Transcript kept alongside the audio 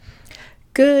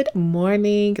Good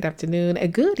morning, good afternoon,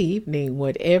 and good evening,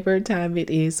 whatever time it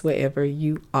is, wherever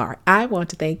you are. I want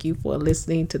to thank you for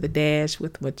listening to The Dash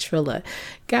with Matrilla.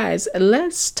 Guys,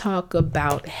 let's talk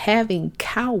about having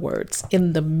cowards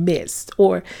in the midst,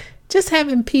 or just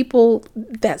having people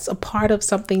that's a part of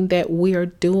something that we're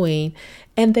doing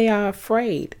and they are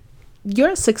afraid.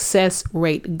 Your success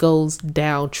rate goes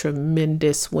down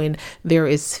tremendous when there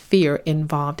is fear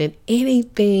involved in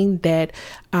anything that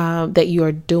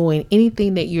you're doing,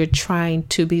 anything that you're trying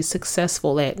to be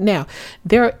successful at. Now,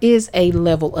 there is a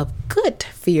level of good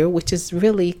fear, which is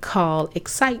really called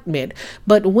excitement.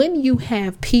 But when you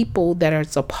have people that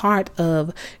are a part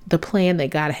of the plan that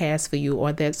God has for you,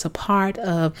 or that's a part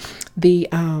of the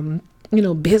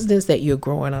business that you're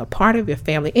growing up, part of your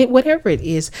family, and whatever it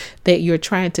is that you're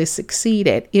trying to succeed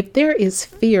at, if there is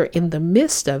fear in the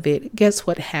midst of it, guess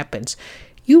what happens?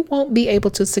 You won't be able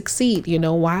to succeed. You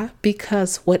know why?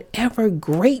 Because whatever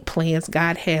great plans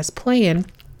God has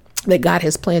planned, that God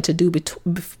has planned to do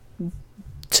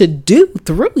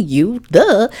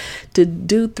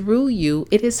through you,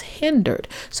 it is hindered.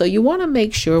 So you want to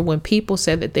make sure when people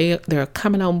say that they're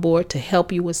coming on board to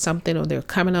help you with something, or they're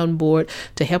coming on board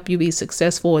to help you be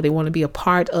successful, or they want to be a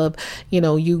part of,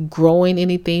 you growing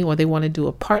anything, or they want to do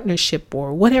a partnership,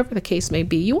 or whatever the case may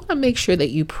be, you want to make sure that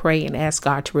you pray and ask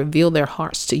God to reveal their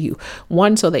hearts to you.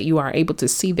 One, so that you are able to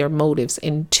see their motives,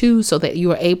 and two, so that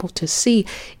you are able to see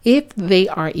if they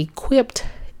are equipped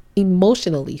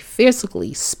emotionally,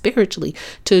 physically, spiritually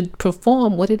to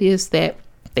perform what it is that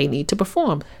they need to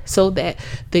perform, so that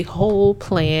the whole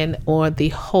plan, or the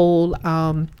whole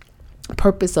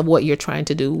purpose of what you're trying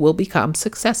to do will become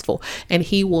successful. And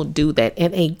he will do that.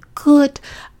 And a good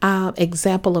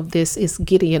example of this is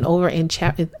Gideon over in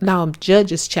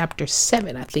Judges chapter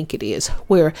 7, I think it is,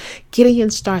 where Gideon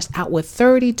starts out with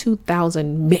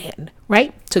 32,000 men,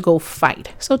 right, to go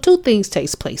fight. So two things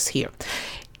takes place here.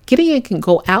 Gideon can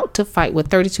go out to fight with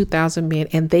 32,000 men,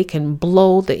 and they can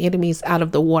blow the enemies out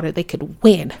of the water. They could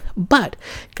win. But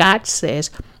God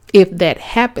says, if that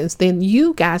happens, then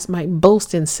you guys might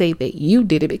boast and say that you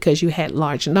did it because you had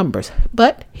large numbers.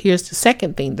 But here's the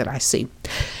second thing that I see.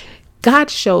 God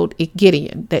showed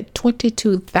Gideon that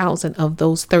 22,000 of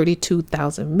those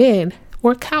 32,000 men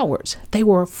were cowards. They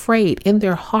were afraid in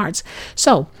their hearts.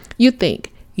 So you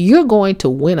think you're going to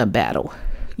win a battle.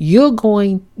 You're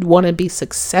going to want to be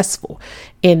successful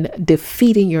in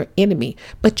defeating your enemy,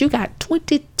 but you got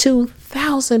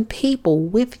 22,000 people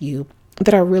with you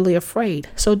that are really afraid.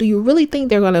 So do you really think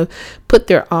they're going to put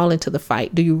their all into the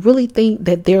fight? Do you really think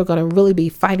that they're going to really be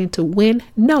fighting to win?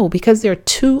 No, because they're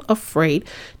too afraid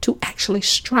to actually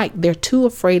strike. They're too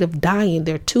afraid of dying.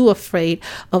 They're too afraid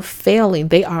of failing.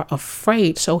 They are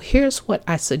afraid. So here's what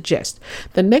I suggest.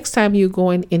 The next time you're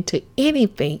going into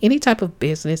anything, any type of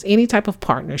business, any type of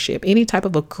partnership, any type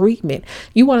of agreement,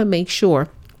 you want to make sure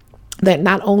that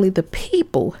not only the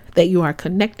people that you are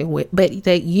connecting with, but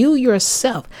that you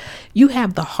yourself, you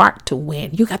have the heart to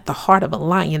win. You got the heart of a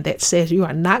lion that says you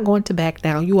are not going to back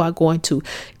down. You are going to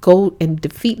go and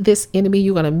defeat this enemy.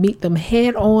 You're going to meet them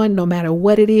head on, no matter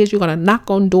what it is. You're going to knock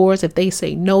on doors. If they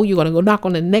say no, you're going to go knock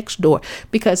on the next door.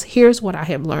 Because here's what I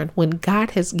have learned. When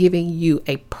God has given you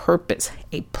a purpose,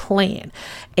 a plan,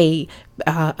 a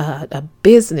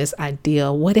business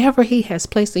idea, whatever he has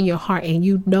placed in your heart, and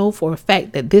you know for a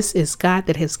fact that this is God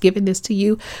that has given this to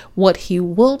you, what he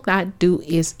will not do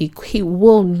is he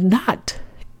will not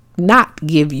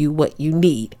give you what you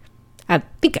need. I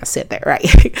think I said that right.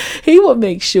 He will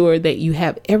make sure that you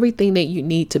have everything that you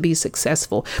need to be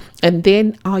successful. And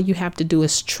then all you have to do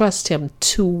is trust him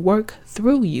to work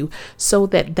through you so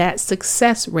that that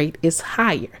success rate is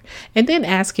higher. And then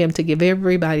ask him to give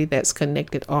everybody that's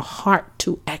connected a heart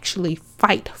to actually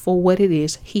fight for what it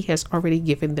is he has already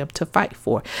given them to fight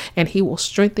for. And he will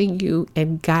strengthen you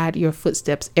and guide your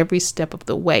footsteps every step of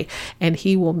the way. And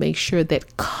he will make sure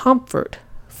that comfort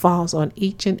falls on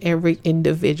each and every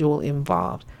individual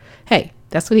involved. Hey,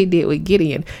 that's what he did with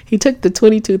Gideon. He took the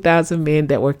 22,000 men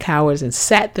that were cowards and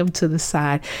sat them to the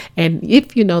side. And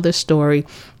if you know the story,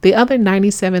 the other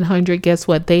 9,700, guess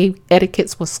what?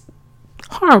 Etiquette was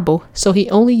horrible. So he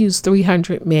only used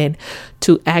 300 men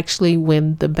to actually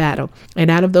win the battle. And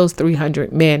out of those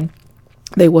 300 men,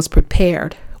 they was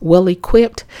prepared, well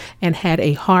equipped, and had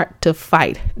a heart to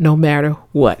fight no matter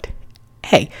what.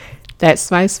 Hey,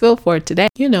 that's my spill for today.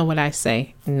 You know what I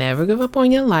say. Never give up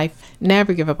on your life.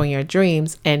 Never give up on your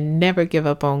dreams. And never give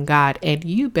up on God. And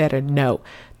you better know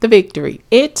the victory.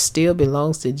 It still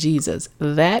belongs to Jesus.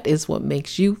 That is what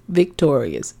makes you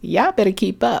victorious. Y'all better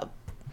keep up.